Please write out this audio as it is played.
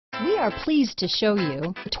We are pleased to show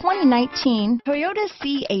you the 2019 Toyota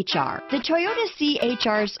CHR. The Toyota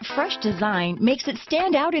CHR's fresh design makes it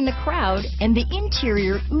stand out in the crowd, and the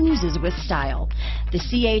interior oozes with style. The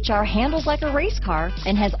CHR handles like a race car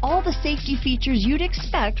and has all the safety features you'd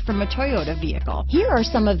expect from a Toyota vehicle. Here are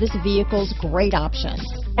some of this vehicle's great options: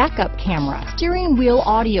 backup camera, steering wheel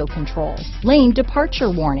audio controls, lane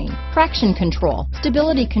departure warning, traction control,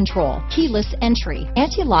 stability control, keyless entry,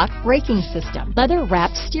 anti-lock braking system,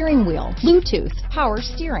 leather-wrapped steering wheel, Bluetooth, power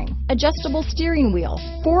steering, adjustable steering wheel,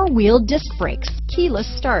 four-wheel disc brakes, keyless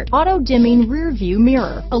start, auto-dimming rear-view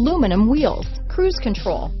mirror, aluminum wheels, cruise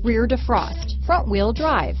control, rear defrost, front-wheel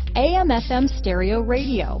drive, AM/FM stereo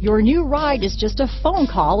radio. Your new ride is just a phone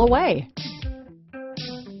call away.